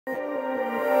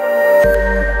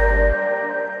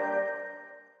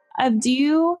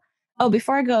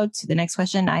Before I go to the next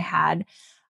question I had,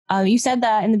 you said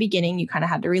that in the beginning, you kind of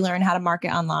had to relearn how to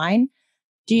market online.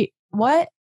 What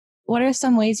are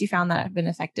some ways you found that have been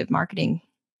effective marketing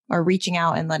or reaching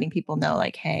out and letting people know,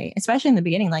 like, hey, especially in the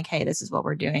beginning, like, hey, this is what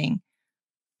we're doing?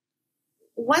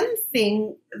 One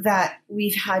thing that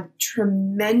we've had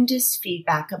tremendous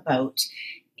feedback about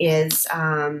is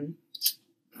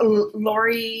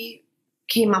Lori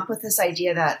came up with this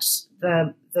idea that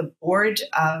the board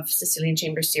of Cecilian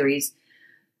Chamber Series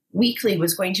weekly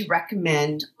was going to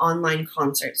recommend online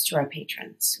concerts to our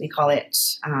patrons. We call it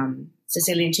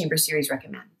Cecilian Chamber Series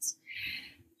Recommends.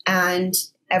 And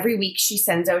every week she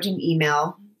sends out an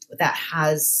email that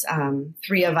has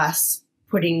 3 of us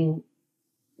putting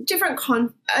different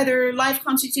either live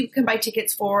concerts you can buy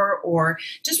tickets for or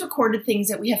just recorded things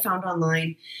that we have found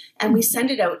online. And we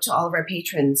send it out to all of our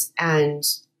patrons. And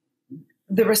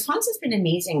the response has been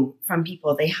amazing from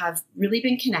people. They have really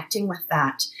been connecting with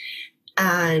that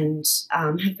and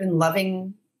have been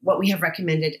loving what we have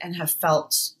recommended and have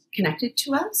felt connected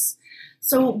to us.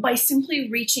 So by simply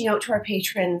reaching out to our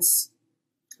patrons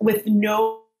with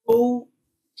no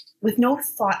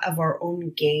thought of our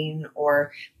own gain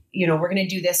or, we're going to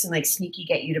do this and like sneaky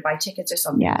get you to buy tickets or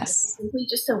something. Yes. It's simply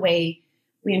just a way.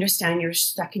 We understand you're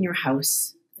stuck in your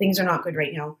house. Things are not good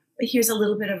right now, but here's a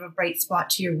little bit of a bright spot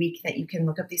to your week that you can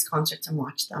look up these concerts and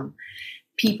watch them.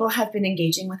 People have been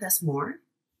engaging with us more.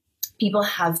 People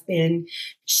have been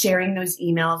sharing those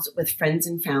emails with friends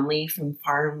and family from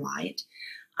far and wide.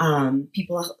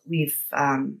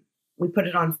 We put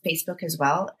it on Facebook as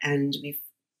well, and we've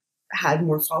had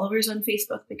more followers on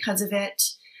Facebook because of it.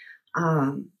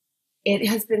 It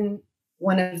has been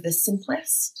one of the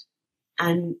simplest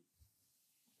and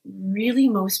really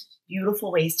most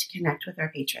beautiful ways to connect with our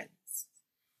patrons.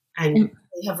 And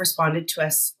they have responded to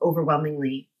us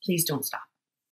overwhelmingly. Please don't stop.